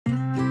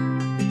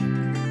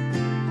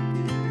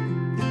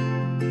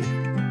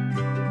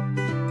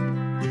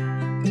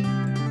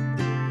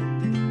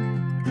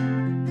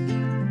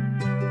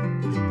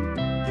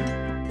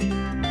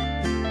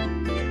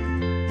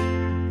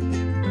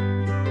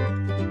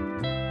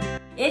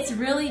It's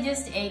really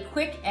just a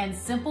quick and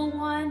simple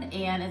one,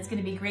 and it's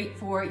gonna be great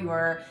for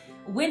your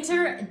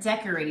winter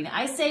decorating.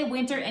 I say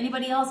winter,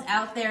 anybody else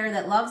out there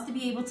that loves to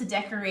be able to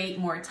decorate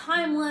more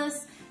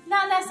timeless,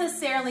 not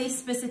necessarily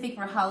specific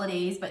for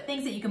holidays, but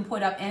things that you can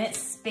put up and it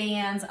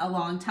spans a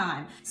long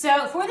time.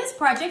 So for this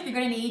project, you're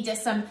gonna need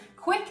just some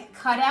quick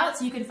cutouts.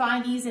 You can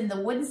find these in the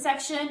wooden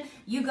section.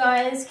 You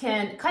guys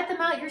can cut them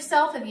out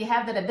yourself if you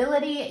have that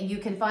ability. You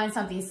can find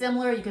something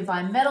similar. You can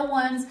find metal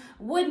ones,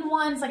 wooden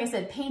ones, like I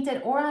said,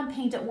 painted or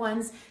unpainted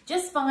ones.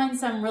 Just find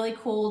some really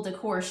cool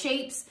decor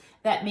shapes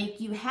that make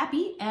you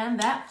happy and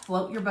that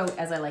float your boat,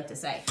 as I like to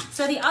say.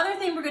 So the other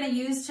thing we're gonna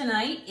use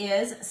tonight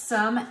is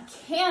some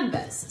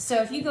canvas.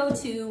 So if you go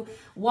to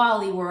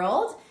Wally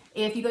World,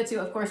 if you go to,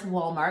 of course,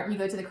 Walmart, and you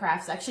go to the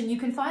craft section, you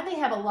can find they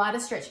have a lot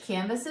of stretch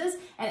canvases,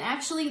 and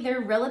actually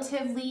they're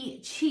relatively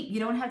cheap.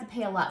 You don't have to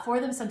pay a lot for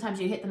them. Sometimes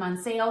you hit them on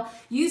sale.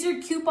 Use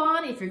your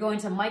coupon if you're going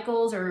to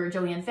Michael's or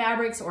Joann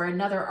Fabrics or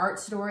another art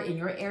store in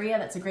your area.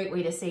 That's a great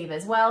way to save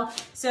as well.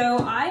 So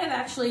I have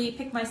actually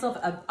picked myself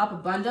up a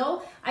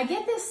bundle. I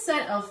get this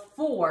set of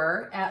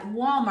 4 at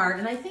Walmart,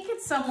 and I think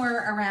it's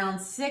somewhere around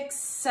 $6,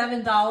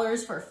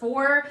 $7 for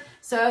 4.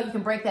 So you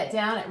can break that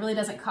down. It really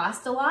doesn't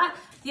cost a lot.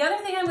 The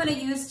other thing I'm going to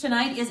use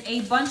tonight is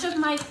a bunch of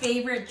my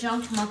favorite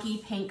Junk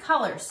Monkey paint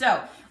colors.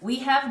 So we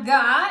have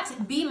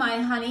got Be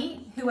My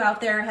Honey. Who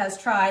out there has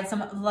tried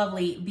some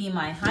lovely Be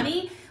My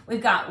Honey?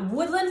 We've got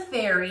Woodland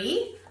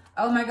Fairy.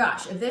 Oh my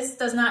gosh, if this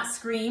does not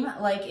scream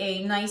like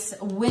a nice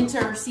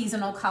winter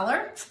seasonal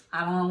color,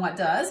 I don't know what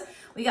does.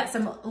 We got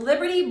some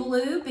Liberty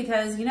Blue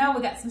because, you know,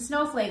 we got some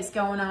snowflakes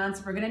going on,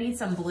 so we're gonna need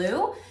some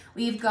blue.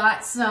 We've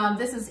got some,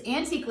 this is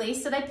antique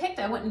lace that I picked.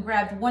 I went and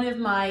grabbed one of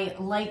my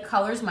light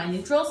colors, my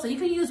neutral. So you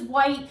can use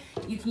white,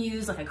 you can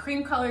use like a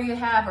cream color you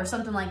have or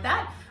something like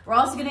that. We're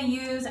also gonna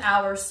use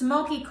our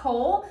smoky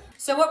coal.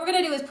 So what we're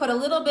gonna do is put a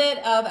little bit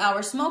of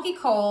our smoky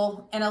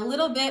coal and a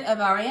little bit of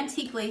our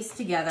antique lace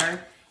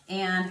together,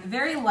 and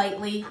very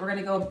lightly, we're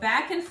gonna go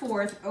back and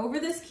forth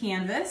over this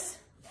canvas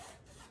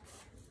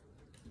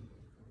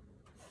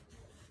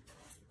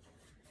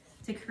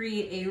to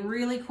create a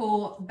really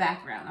cool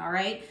background, all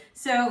right?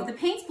 So the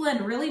paints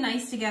blend really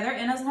nice together,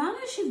 and as long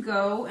as you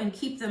go and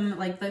keep them,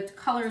 like the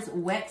colors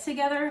wet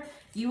together,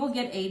 you will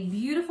get a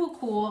beautiful,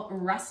 cool,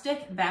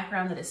 rustic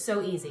background that is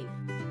so easy.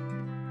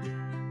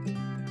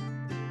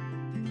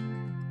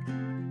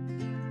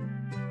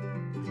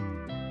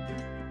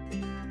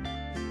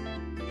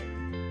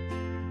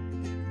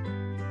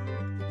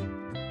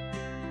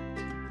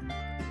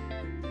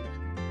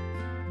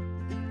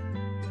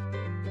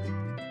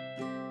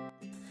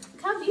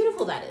 How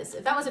beautiful that is.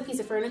 If that was a piece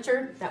of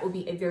furniture, that would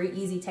be a very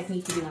easy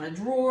technique to do on a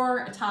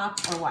drawer, a top,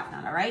 or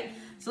whatnot, all right?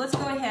 So let's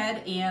go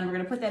ahead and we're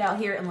gonna put that out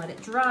here and let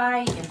it dry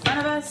in front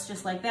of us,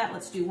 just like that.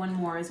 Let's do one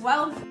more as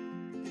well.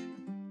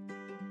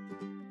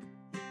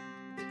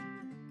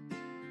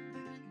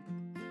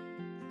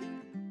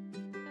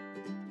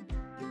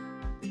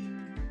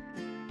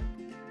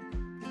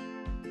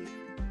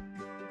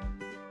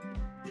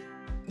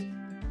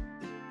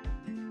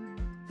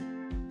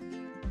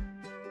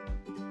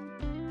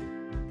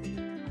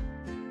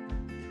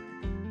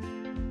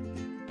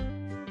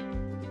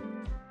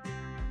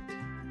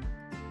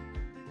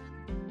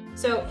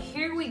 So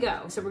here we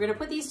go. So we're gonna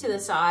put these to the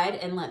side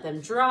and let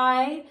them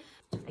dry.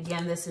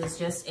 Again, this is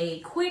just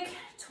a quick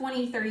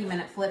 20-30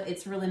 minute flip.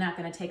 It's really not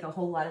gonna take a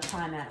whole lot of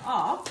time at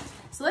all.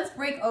 So let's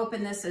break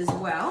open this as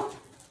well.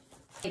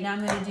 Okay, now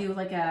I'm gonna do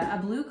like a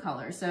blue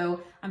color.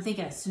 So I'm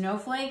thinking a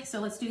snowflake. So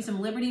let's do some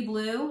Liberty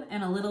Blue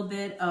and a little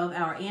bit of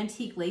our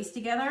antique lace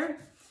together.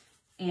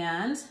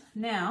 And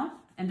now,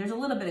 and there's a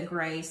little bit of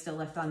gray still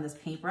left on this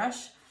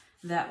paintbrush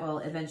that will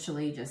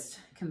eventually just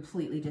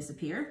completely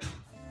disappear.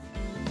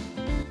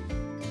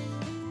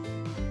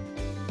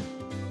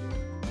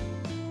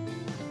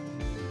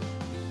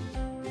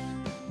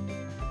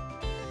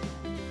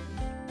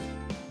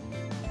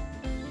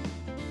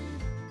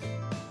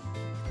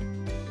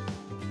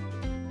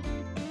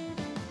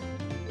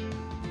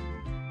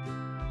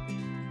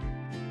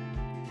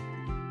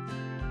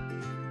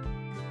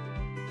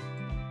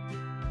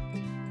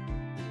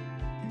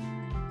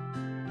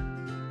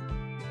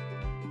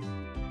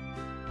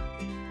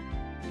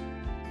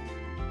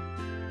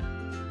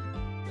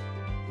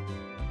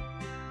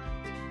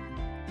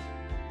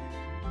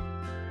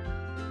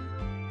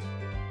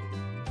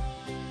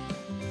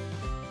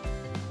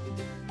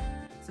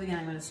 So again,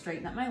 I'm going to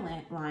straighten up my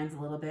lines a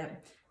little bit,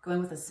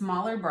 going with a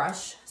smaller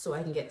brush so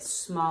I can get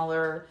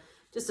smaller,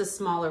 just a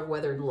smaller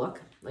weathered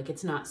look, like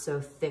it's not so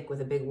thick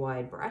with a big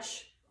wide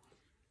brush.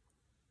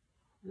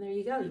 And there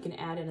you go. You can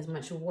add in as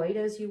much white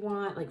as you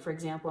want. Like for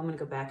example, I'm going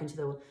to go back into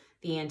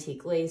the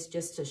antique lace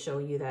just to show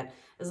you that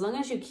as long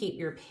as you keep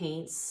your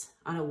paints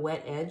on a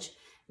wet edge,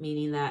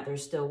 meaning that they're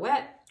still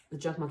wet, the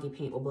Junk Monkey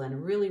paint will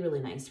blend really,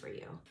 really nice for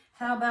you.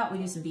 How about we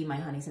do some Be My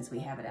Honey since we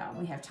have it out?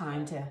 We have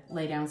time to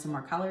lay down some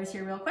more colors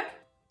here real quick.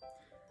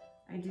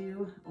 I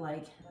do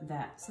like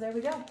that. So there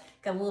we go.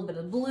 Got a little bit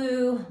of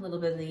blue, a little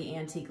bit of the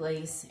antique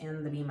lace,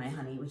 and the Be My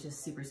Honey, which is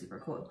super, super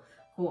cool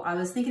cool. I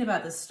was thinking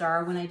about the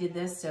star when I did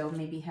this, so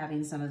maybe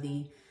having some of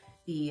the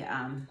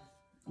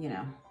you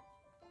know,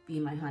 Be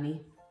My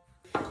Honey.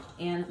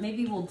 And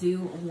maybe we'll do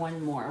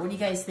one more. What do you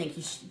guys think?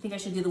 You think I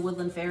should do the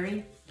Woodland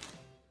Fairy?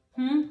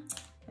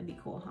 That'd be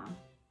cool, huh?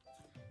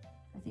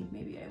 I think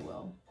maybe I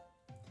will.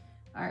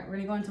 All right, we're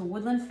gonna go into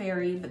Woodland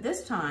Fairy, but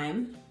this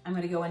time I'm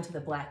gonna go into the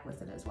black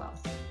with it as well.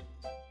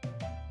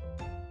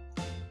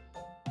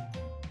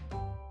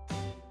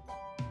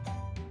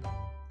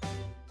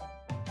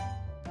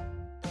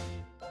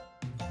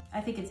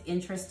 I think it's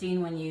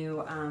interesting when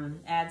you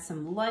add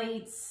some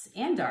lights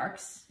and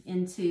darks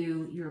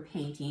into your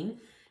painting,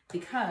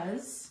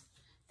 because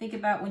think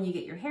about when you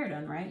get your hair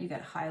done, right? You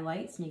got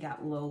highlights and you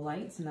got low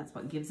lights, and that's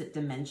what gives it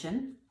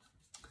dimension.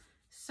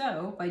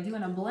 So by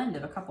doing a blend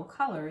of a couple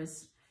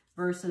colors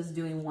versus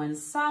doing one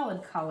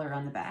solid color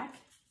on the back,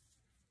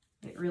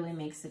 it really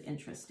makes it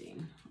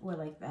interesting. Oh, I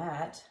like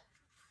that.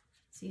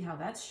 See how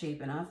that's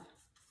shaping up.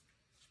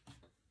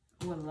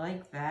 Oh, I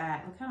like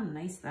that. Look how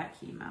nice that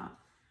came out.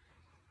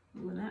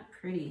 Ooh, isn't that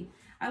pretty?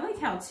 I like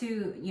how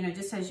too, you know,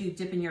 just as you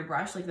dip in your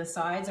brush, like the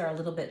sides are a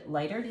little bit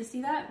lighter. Do you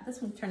see that?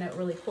 This one turned out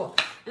really cool.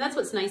 And that's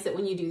what's nice, that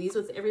when you do these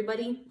with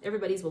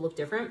everybody's will look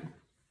different,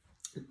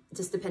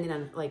 just depending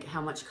on like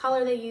how much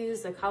color they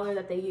use, the color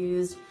that they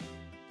used.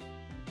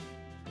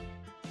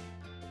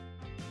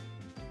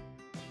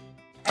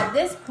 At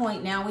this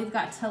point now, we've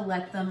got to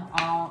let them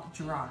all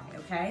dry,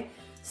 okay?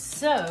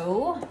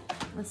 So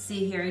let's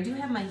see here. I do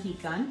have my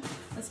heat gun.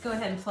 Let's go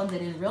ahead and plug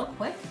that in real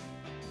quick.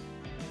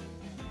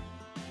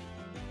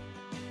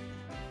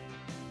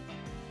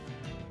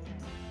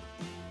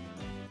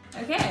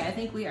 Okay, I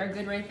think we are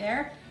good right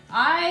there.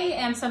 I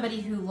am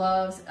somebody who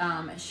loves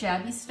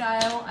shabby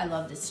style. I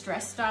love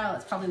distressed style.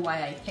 That's probably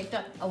why I picked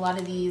up a lot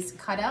of these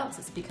cutouts.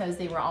 It's because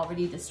they were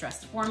already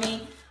distressed for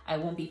me. I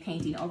won't be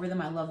painting over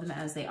them. I love them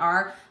as they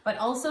are. But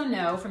also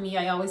know, for me,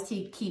 I always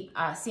keep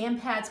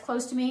sand pads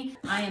close to me.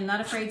 I am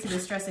not afraid to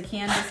distress a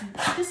canvas,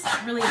 just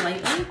really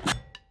lightly.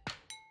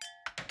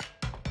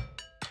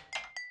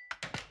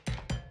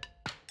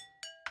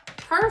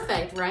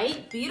 Perfect,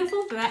 right?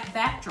 Beautiful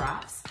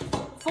backdrops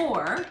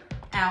for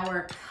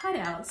our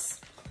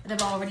cutouts that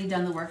have already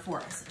done the work for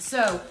us.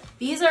 So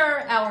these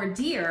are our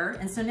deer.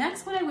 And so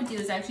next what I would do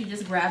is actually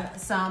just grab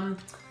some,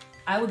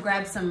 I would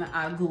grab some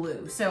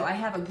glue. So I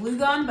have a glue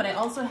gun, but I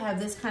also have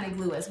this kind of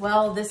glue as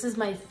well. This is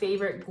my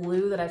favorite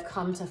glue that I've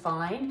come to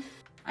find.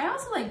 I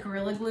also like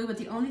Gorilla Glue, but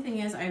the only thing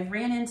is I've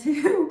ran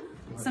into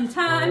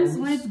sometimes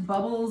when it's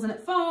bubbles and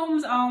it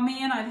foams, oh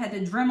man, I've had to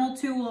Dremel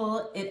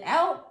tool it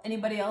out.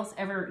 Anybody else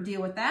ever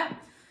deal with that?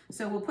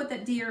 So we'll put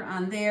that deer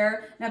on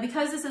there. Now,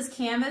 because this is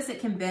canvas,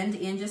 it can bend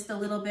in just a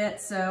little bit.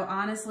 So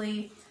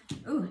honestly,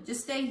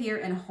 just stay here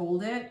and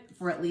hold it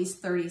for at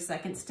least 30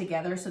 seconds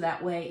together. So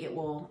that way it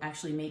will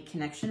actually make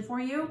connection for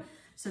you.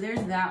 So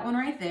there's that one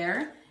right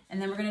there. And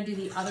then we're gonna do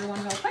the other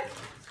one real quick.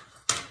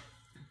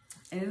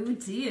 Oh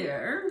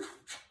dear.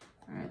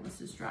 All right, let's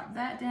just drop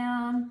that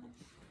down.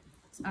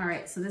 All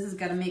right, so this has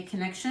got to make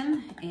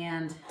connection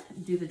and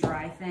do the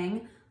dry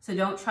thing. So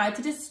don't try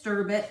to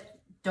disturb it.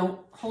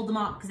 Don't hold them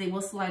off because they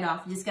will slide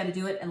off. You just got to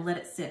do it and let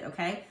it sit,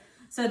 okay?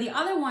 So the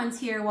other ones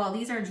here, while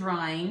these are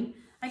drying,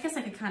 I guess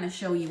I could kind of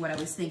show you what I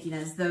was thinking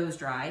as those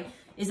dry,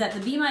 is that the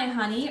Be My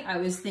Honey, I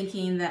was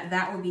thinking that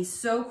that would be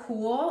so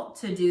cool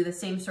to do the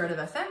same sort of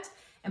effect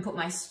and put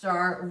my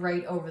star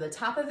right over the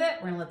top of it.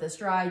 We're gonna let this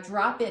dry,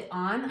 drop it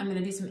on. I'm gonna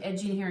do some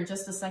edging here in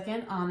just a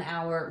second on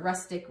our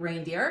rustic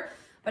reindeer.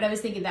 But I was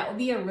thinking that would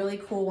be a really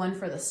cool one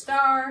for the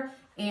star.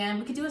 And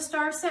we could do a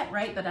star set,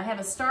 right? But I have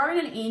a star and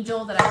an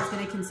angel that I was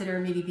gonna consider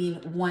maybe being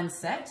one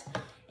set.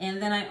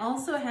 And then I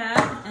also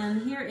have,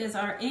 and here is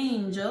our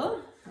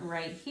angel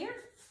right here.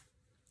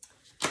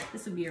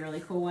 This would be a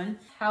really cool one.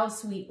 How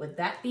sweet would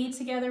that be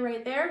together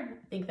right there?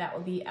 I think that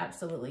would be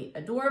absolutely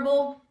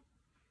adorable.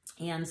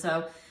 And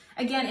so,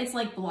 again, it's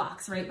like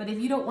blocks, right? But if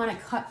you don't wanna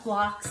cut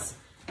blocks,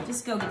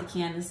 just go get the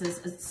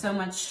canvases. It's so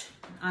much,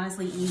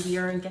 honestly,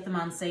 easier, and get them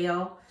on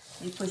sale.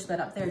 You push that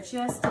up there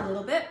just a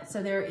little bit.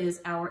 So there is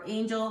our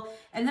angel.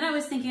 And then I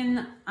was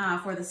thinking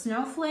for the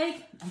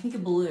snowflake, I think a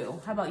blue.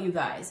 How about you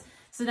guys?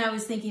 So now I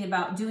was thinking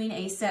about doing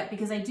a set,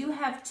 because I do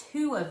have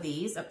 2 of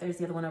these. Oh, there's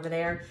the other one over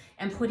there.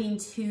 And putting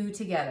 2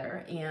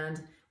 together.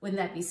 And wouldn't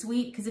that be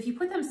sweet? Because if you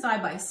put them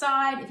side by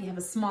side, if you have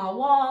a small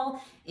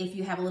wall, if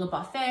you have a little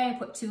buffet,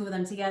 put 2 of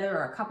them together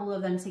or a couple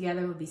of them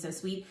together, would be so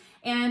sweet.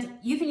 And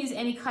you can use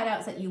any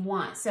cutouts that you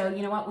want. So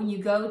you know what, when you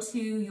go to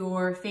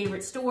your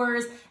favorite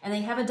stores and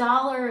they have a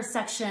dollar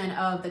section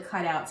of the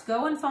cutouts,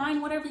 go and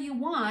find whatever you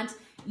want.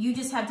 You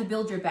just have to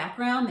build your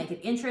background, make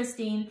it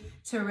interesting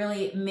to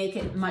really make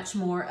it much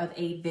more of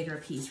a bigger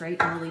piece, right?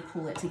 And really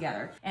pull it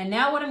together. And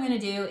now what I'm gonna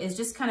do is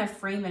just kind of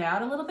frame it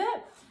out a little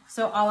bit.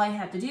 So all I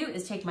have to do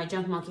is take my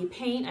Junk Monkey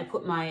paint, I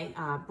put my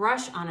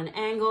brush on an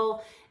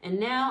angle, and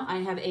now I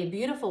have a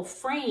beautiful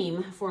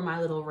frame for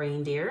my little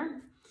reindeer.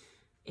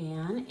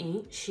 And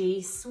ain't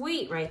she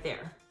sweet right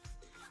there?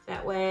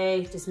 That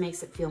way, just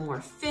makes it feel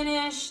more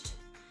finished.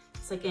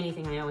 It's like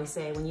anything I always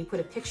say, when you put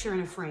a picture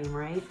in a frame,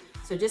 right?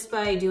 So So just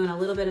by doing a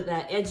little bit of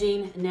that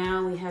edging,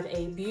 now we have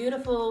a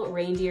beautiful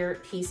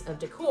reindeer piece of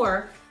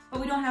decor,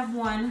 but we don't have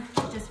one,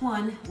 just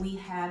one, we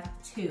have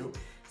two.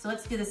 So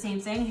let's do the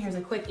same thing. Here's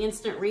a quick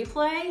instant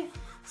replay.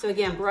 So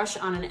again, brush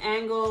on an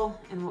angle,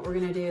 and what we're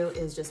gonna do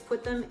is just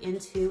put them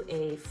into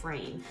a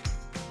frame.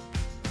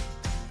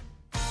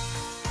 I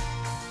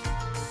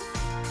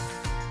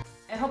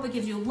hope it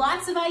gives you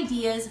lots of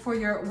ideas for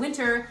your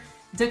winter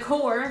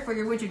decor, for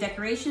your winter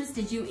decorations.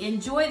 Did you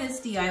enjoy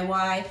this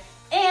DIY?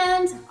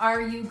 And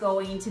are you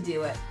going to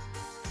do it?